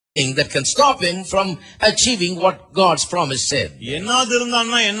that can stop him from achieving what God's promise said. என்னாது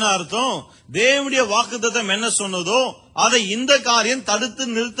இருந்தான்னா என்ன அர்த்தம்? தேவனுடைய வாக்குத்தத்தம் என்ன சொன்னதோ அதை இந்த காரியம் தடுத்து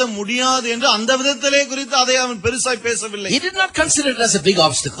நிறுத்த முடியாது என்று அந்த விதத்திலே குறித்து அதை அவன் பெருசாய் பேசவில்லை. He did not consider it as a big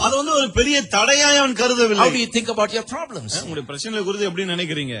obstacle. அது ஒரு பெரிய தடையாய் அவன் கருதவில்லை. How do you think about your problems? உங்களுடைய பிரச்சனைகளை குறித்து எப்படி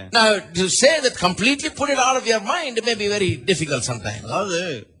நினைக்கிறீங்க? Now to say that completely put it out of your mind may be very difficult sometimes. அதாவது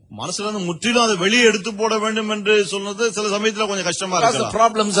மனசுல இருந்து முற்றிலும் அதை வெளியே எடுத்து போட வேண்டும் என்று சொன்னது சில சமயத்துல கொஞ்சம் கஷ்டமா இருக்கு. Because the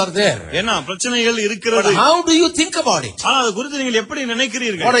problems are there. ஏன்னா பிரச்சனைகள் இருக்கிறது. But how do you think about it? ஆனா அது குறித்து நீங்கள் எப்படி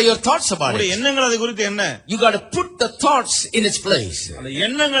நினைக்கிறீர்கள்? What are your thoughts about it? உங்களுடைய எண்ணங்கள் அது குறித்து என்ன? You got to put the thoughts in its place. அந்த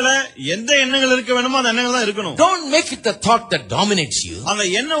எண்ணங்களை எந்த எண்ணங்கள் இருக்க வேணுமோ அந்த எண்ணங்கள் தான் இருக்கணும். Don't make it the thought that dominates you. அந்த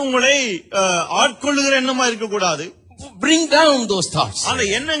எண்ணம் உங்களை ஆட்கொள்ளுகிற எண்ணமா இருக்க கூடாது. Bring down those thoughts. அந்த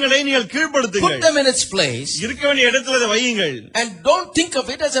எண்ணங்களை நீங்கள் கீழ்ப்படுத்துங்கள். Put them in its place. இருக்க வேண்டிய இடத்துல அதை வையுங்கள். And don't think of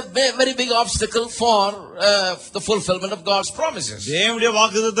it as a very big obstacle for the fulfillment of God's promises. தேவனுடைய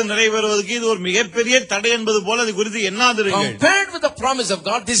வாக்குத்தத்தம் நிறைவேறுவதற்கு இது ஒரு மிகப்பெரிய தடை என்பது போல அது குறித்து எண்ணாதிருங்கள். Compared with the promise of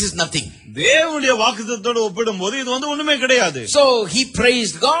God, this is nothing. தேவனுடைய வாக்குத்தத்தத்தோடு ஒப்பிடும்போது இது ஒண்ணுமே கிடையாது. So he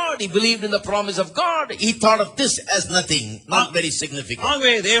praised God, he believed in the promise of God, he thought of this as nothing, not very significant.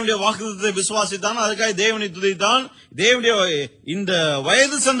 ஆகவே தேவனுடைய வாக்குத்தத்தத்தை விசுவாசித்தான், அதுக்காக தேவனை துதித்தான். தேவனுடைய இந்த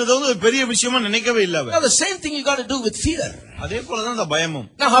வயது சென்றது ஒரு பெரிய விஷயமா நினைக்கவே இல்லை. Now the same thing you got to do with fear. அதே போலதான் அந்த பயமும்.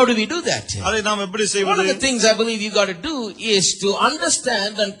 Now how do we do that? அதை நாம் எப்படி செய்வது? One of the things I believe you got to do is to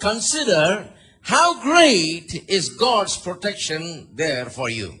understand and consider how great is God's protection there for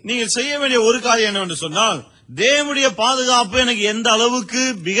you. நீங்கள் செய்ய வேண்டிய ஒரு காரியம் என்னவென்று சொன்னால், தேவனுடைய பாதுகாப்பு எனக்கு எந்த அளவுக்கு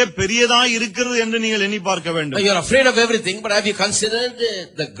மிக பெரியதா இருக்கிறது என்று நீங்கள் எண்ணி பார்க்க வேண்டும். You are afraid of everything, but have you considered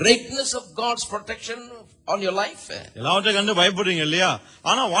the greatness of God's protection on your life? எல்லாவற்றையும் கண்டு பயப்படுறீங்க இல்லையா?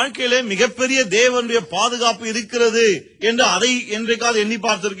 ஆனா வாழ்க்கையிலே மிகப்பெரிய தேவனுடைய பாதுகாப்பு இருக்கிறது என்று அதை என்றைக்காவது எண்ணி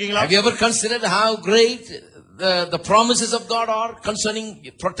பார்த்திருக்கீங்களா? Have you ever considered how great the promises of God are concerning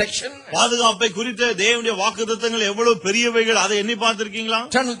protection? பாதுகாப்பை குறித்த தேவனுடைய வாக்குத்தத்தங்கள் எவ்வளவு பெரியவைகள் அதை எண்ணி பார்த்திருக்கீங்களா?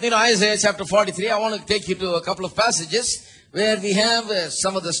 Turn with me to Isaiah chapter 43. I want to take you to a couple of passages where we have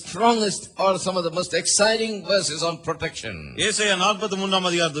some of the strongest or some of the most exciting verses on protection. ஏசாயா 43ஆம்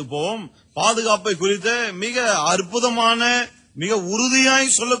அதிகாரத்துக்கு போவோம். பாதுகாப்பை குறித்த மிக அற்புதமான மிக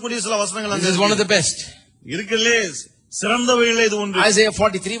உறுதியாய் சொல்லக்கூடிய சில வசனங்கள் அங்க. This is one of the best. இருக்குல்லே சிறந்தவைகளே இது ஒன்று. Isaiah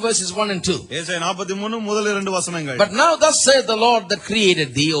 43 verses 1 and 2. ஏசாயா 43 முதல் 2 வசனங்கள். But now thus saith the Lord that created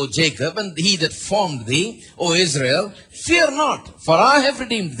thee, O Jacob, and he that formed thee, O Israel, fear not, for I have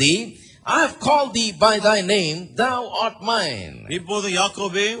redeemed thee. I have called thee by thy name, thou art mine. இப்போது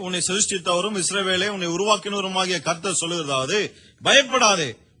யாக்கோபே, உன்னை சிருஷ்டித்தவரும் இஸ்ரவேலே உன்னை உருவாக்கினவருமாகிய கர்த்தர் சொல்லுகிறதாவது, பயப்படாதே,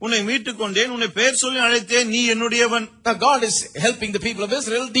 உன்னை மீட்டுக் கொண்டேன், உன்னை பெயர் சொல்லி அழைத்தேன், நீ என்னுடையவன். Now God is helping the people of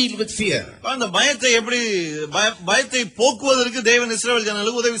Israel deal with fear. அந்த பயத்தை எப்படி பயத்தை போக்குவதற்கு தேவன் இஸ்ரவேல்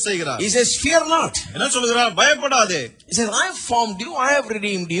ஜனங்களுக்கு உதவி செய்கிறார். He says, fear not. என்ன சொல்கிறார்? பயப்படாதே. He says, I have formed you, I have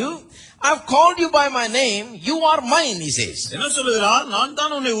redeemed you, I have called you by my name, you are mine, he says. என்ன சொல்கிறார்? நான்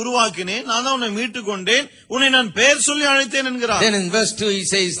தான் உன்னை உருவாக்கினேன், நான் தான் உன்னை மீட்டுக் கொண்டேன், உன்னை நான் பெயர் சொல்லி அழைத்தேன் என்கிறார். Then in verse 2 he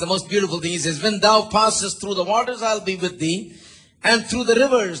says the most beautiful thing. He says, when thou passest through the waters, I'll be with thee, and through the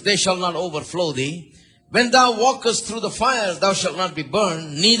rivers they shall not overflow thee. When thou walkest through the fire, thou shalt not be burned,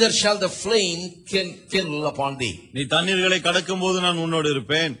 neither shall the flame kindle upon thee. நீ தண்ணீர்களை கடக்கும்போது நான் உன்னோடு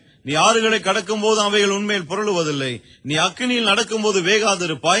இருப்பேன், நீ ஆறுகளை கடக்கும்போது அவைகள் உன்மேல் புரளுவதில்லை, நீ அக்கினியில் நடக்கும்போது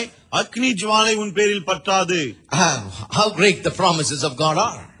வேகாதிருப்பாய், அக்னி ஜுவாலை உன் பேரில் பற்றாது. How great the promises of God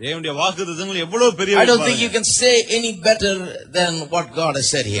are. தேவனுடைய வாக்குத்தத்தங்கள் எவ்வளவு பெரிய. I don't think you can say any better than what God has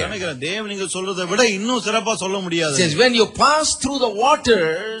said here. நினைக்கிறேன் தேவன் நீங்க சொல்றதை விட இன்னும் சிறப்பா சொல்ல முடியாது. Says when you pass through the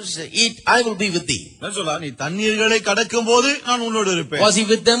waters, I will be with thee. என்ன சொல்ல? நீ தண்ணீர்களை கடக்கும்போது நான் உன்னோடு இருப்பேன். Was he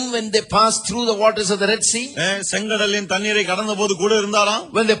with them when they passed through the waters of the Red Sea? செங்கடலின் தண்ணீரை கடந்தபோது கூட இருந்தாரா?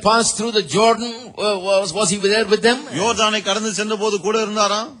 When they passed through the Jordan, was he there with them? யோர்தானை கடந்து சென்றபோது கூட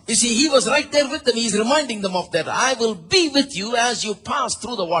இருந்தாரா? You see, he was right there with them. He is reminding them of that. I will be with you as you pass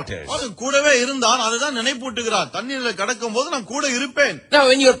through the waters. அது கூடவே இருந்தார், அதுதான் நினைப்பூட்டுகிறார். தண்ணீரில் கடக்கும்போது நான் கூட இருப்பேன். Now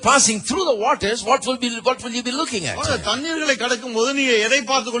when you are passing through the waters, what will you be looking at? தண்ணீர்களை கடக்கும்போது நீங்க எதை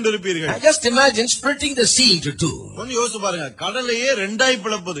பார்த்து கொண்டிருப்பீர்கள்? Just imagine splitting the sea into two. கொஞ்சம் யோசிச்சு பாருங்க, கடலையே ரெண்டாய்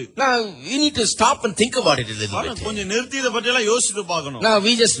பிளப்பது. Now you need to stop and think about it a little bit. கொஞ்சம் நிறுத்தி இத பத்தி எல்லாம் யோசிச்சு பார்க்கணும். Now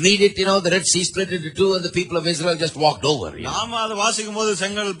we just read it, the Red Sea split into two and the people of Israel just walked over. நாம அதை வாசிக்கும்போது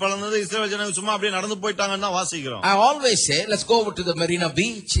செங்கடல் பிளந்தது, இஸ்ரவேல் ஜனங்க சும்மா அப்படியே நடந்து போயிட்டாங்கன்னு தான் வாசிக்கிறோம். I always say, let's go over to the Marina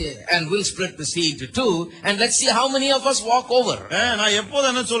Beach and we'll split the sea into two and let's see how many of us walk over. நான் எப்போது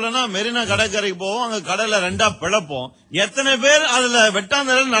என்ன சொல்றேன்னா, மெரினா கடற்கரைக்கு போவோம், அங்க கடல்ல ரெண்டா பிளப்போம், எத்தனை பேர் அதுல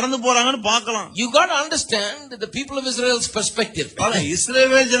வெட்டாந்தரையில நடந்து போறாங்கன்னு பார்க்கலாம். You got to understand the people of Israel's perspective.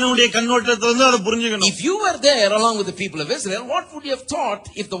 இஸ்ரவேல் ஜனங்களுடைய கண்ணோட்டத்துல இருந்து அதை புரிஞ்சுக்கணும். If you were there along with the people of Israel, what would you have thought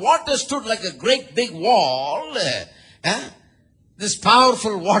if the water stood like a great big wall? This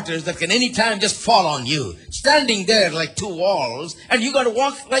powerful waters that can anytime just fall on you, standing there like two walls, and you got to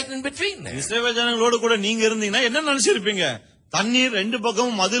walk right in between. இஸ்ரவேல் ஜனங்களோடு கூட நீங்க இருந்தீங்கன்னா என்ன நினைச்சிருப்பீங்க? தண்ணீர் ரெண்டு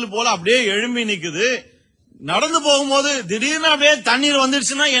பக்கமும் மதில் போல அப்படியே எழும்பி நிக்குது. நடந்து போகும்போது திடீர்னு அப்படியே தண்ணீர்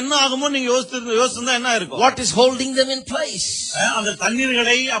வந்துடுச்சுன்னா என்ன ஆகுமோ நீங்க யோசிச்சிருந்தா என்ன இருக்கும்? What is holding them in place? அந்த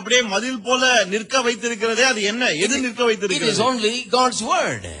தண்ணீர்களை அப்படியே மதில் போல நிற்க வைத்திருக்கிறதே அது என்ன? எது நிற்க வைத்திருக்கிறது? It is only God's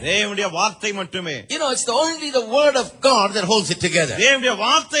word. தேவனுடைய வார்த்தை மட்டுமே. It's only the word of God that holds it together. தேவனுடைய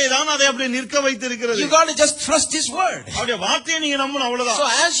வார்த்தை தான் அதை அப்படியே நிற்க வைத்திருக்கிறது. You got to just trust His word. அவருடைய வார்த்தையை நீங்க நம்பணும், அவ்வளவுதான். So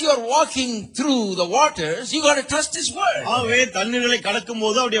as you are walking through the waters, you got to trust His word. ஆகவே தண்ணீர்களை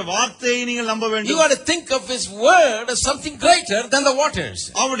கடக்கும்போது அவருடைய வார்த்தையை நீங்கள் நம்ப வேண்டும். You got to think of His word as something greater than the waters.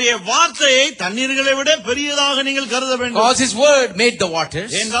 அவருடைய வார்த்தையை தண்ணீர்களை விட பெரியதாக நீங்கள் கருத வேண்டும். Because His word made the waters.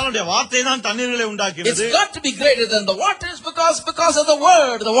 ஏனென்றால் அவருடைய வார்த்தை தான் தண்ணீர்களை உண்டாக்கியது. It's got to be greater than the waters because of the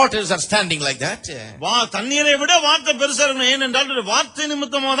word the waters are standing like that. தண்ணீரை விட வார்த்தை பெருசா இருக்கணும். ஏனென்றால் வார்த்தை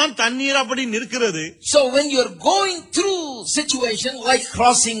நிமித்தமாக தான் தண்ணீர் அப்படி நிற்கிறது. So when you are going through situation like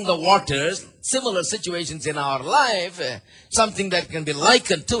crossing the waters, similar situations in our life, something that can be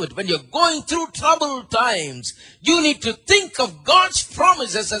likened to it. When you're going through troubled times, you need to think of God's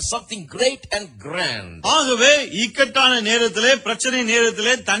promises as something great and grand. ஆகவே இக்கட்டான நேரத்திலே, பிரச்சனை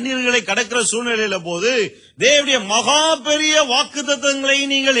நேரத்திலே, தண்ணீர்களை கடக்கிற சூழ்நிலையில போது தேவனுடைய மகா பெரிய வாக்குத்தத்தங்களை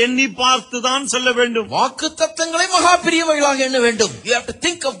நீங்கள் எண்ணி பார்த்து தான் செல்ல வேண்டும். வாக்குத்தத்தங்களை மகா பெரியவைகளாக எண்ண வேண்டும். You have to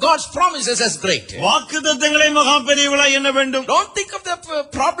think of God's promises as great. வாக்குத்தத்தங்களை மகா பெரியவைகளாக எண்ண வேண்டும். Don't think of the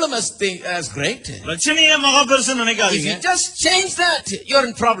problem as great. பிரச்சனையை மகா பெருசு நினைக்காதீங்க. If you just change that, you're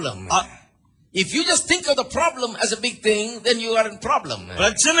in problem. If you just think of the problem as a big thing, then you are in problem.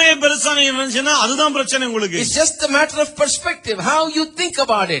 பிரச்சனையை பெருசா நீங்க நினைச்சீங்கன்னா அதுதான் பிரச்சனை உங்களுக்கு. It's just a matter of perspective, how you think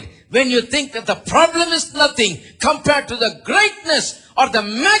about it. When you think that the problem is nothing compared to the greatness or the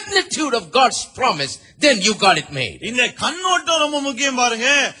magnitude of God's promise, then you got it made. இந்த கண்ணோட்டம் ரொம்ப முக்கியம் பாருங்க.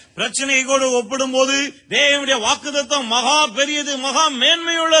 பிரச்சனையை கூட ஒப்பிடும்போது தேவனுடைய வாக்குத்தத்தம் மகா பெரியது, மகா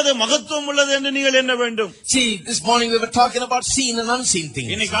மேன்மையுள்ளது, மகத்துவம் உள்ளது என்று நீங்கள் எண்ண வேண்டும். See, this morning we were talking about seen and unseen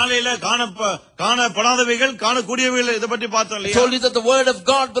things. இன்னைக்கு காலையில காணப்படாதவைகள், காணக்கூடியவைகள் இத பத்தி பார்த்தோம் இல்லையா? I told you that the word of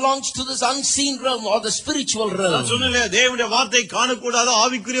God belongs to this unseen realm or the spiritual realm. நான் சொன்னேன் தேவனுடைய வார்த்தை காணக்கூடாத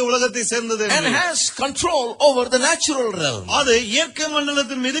ஆவிக்குரிய உலகத்தை சேர்ந்தது and has control over the natural realm. அது இயற்கை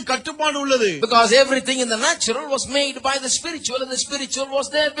மண்டலத்தின் மீது கட்டுப்பாடு உள்ளது. Because everything in the natural was made by the spiritual and the spiritual was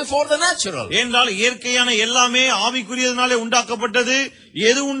there before the natural. என்றால் இயற்கையான எல்லாமே ஆவிக்குரியதனாலே உண்டாக்கப்பட்டது.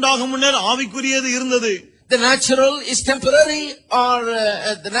 எது உண்டாகும் முன்னர் ஆவிக்குரியது இருந்தது. The natural is temporary or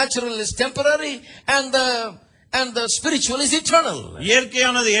the natural is temporary and the spiritual is eternal.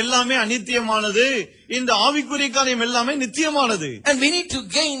 இயற்கையானது எல்லாமே அநித்தியமானது, இந்த ஆவிக்குரிய காரியம் எல்லாமே நித்தியமானது. And we need to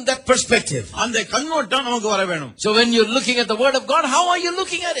gain that perspective. அந்த கண்ணோட்டம் நமக்கு வர வேணும். So when you're looking at the word of God, how are you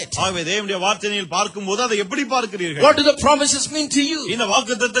looking at it? ஆகவே தேவனுடைய வார்த்தையை பார்க்கும்போது அதை எப்படி பார்க்கிறீர்கள்? What do the promises mean to you? இந்த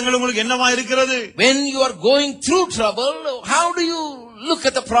வாக்குத்தத்தங்கள் உங்களுக்கு என்னவா இருக்கிறது? When you are going through trouble, how do you look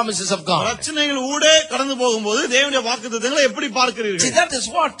at the promises of God? பிரச்சனைகள் ஊடே கடந்து போகும்போது தேவனுடைய வாக்குத்தத்தங்களை எப்படி பார்க்கிறீர்கள்? See, that is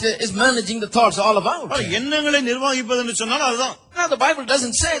what is managing the thoughts all about. எண்ணங்களை நிர்வகிப்பது என்று சொன்னால் அதுதான். Now the Bible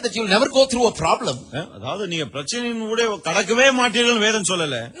doesn't say that you'll never go through a problem. அதாவது நீங்க பிரச்சனையின் ஊடே கடக்கவே மாட்டீர்கள் வேதம்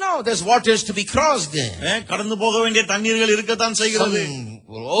சொல்லல. No, there's waters to be crossed. கடந்து போக வேண்டிய தண்ணீர்கள் இருக்கத்தான் செய்கிறது.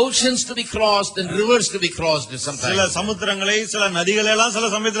 Oceans to be crossed and rivers to be crossed sometimes. சில சமுத்திரங்களை, சில நதிகளை எல்லாம் சில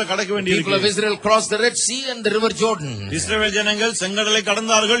சமயத்துல கடக்க வேண்டியிருக்கு. People of Israel crossed the Red Sea and the river Jordan. இஸ்ரவேல் ஜனங்கள் செங்கடலை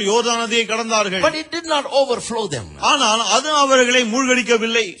கடந்தார்கள், யோர்தான் நதியை கடந்தார்கள். But it did not overflow them. ஆனால் அது அவர்களை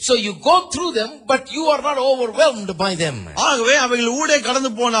மூழ்கடிக்கவில்லை. So you go through them, but you are not overwhelmed by them. ஆகவே அவைகள் ஊடே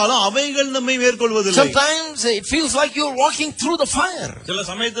கடந்து போனாலும் அவைகள் நம்மை மேற்கொள்வதில்லை. Sometimes it feels like you're walking through the fire. சில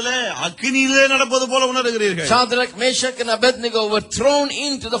சமயத்துல அக்கினியிலே நடப்பது போல உணர்கிறீர்கள். Shadrach, Meshach and Abednego were thrown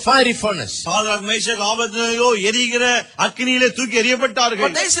into the fiery furnace. Shadrach, Meshach, Abednego எரிகிற அக்கினியிலே தூக்கி எறியப்பட்டார்கள்.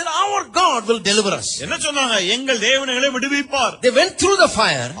 But they said, our God will deliver us. என்ன சொன்னாங்க? எங்கள் தேவன் எங்களை விடுவிப்பார். They went through the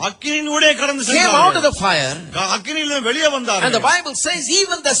fire, அக்கினியின் ஊடே கடந்து came சென்றார்கள். out of the fire, அக்கினியிலிருந்து வெளியே வந்தார்கள். and the Bible says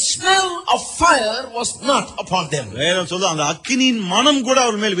even the smell of fire was not upon them. வேதம் சொல்லுது அந்த அக்கினியின் மனம் கூட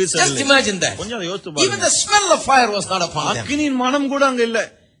அவர் மேல் வீசவில்லை. Just imagine that. கொஞ்சம் யோசித்து பாருங்க. Even the smell of fire was not upon them. அக்கினியின் மனம் கூட அங்க இல்ல.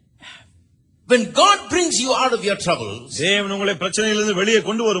 When God brings you out of your troubles, தேவன் உங்களை பிரச்சனையிலிருந்து வெளியே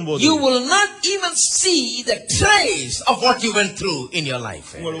கொண்டு வரும்போது you will not even see the trace of what you went through in your life.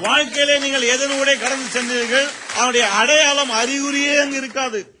 உங்கள் வாழ்க்கையிலே நீங்கள் எதனூடே கடந்து சென்றீர்கள் அவருடைய அடையாளம் அறிகுறியே அங்க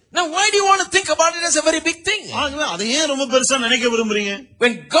இருக்காது. Now why do you want to think about it as a very big thing? ஆகவே அதை ஏன் ரொம்ப பெருசா நினைக்க விரும்புறீங்க?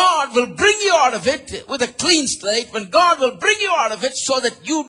 When God will bring you out of it with a clean slate, when God will bring you out of it so that you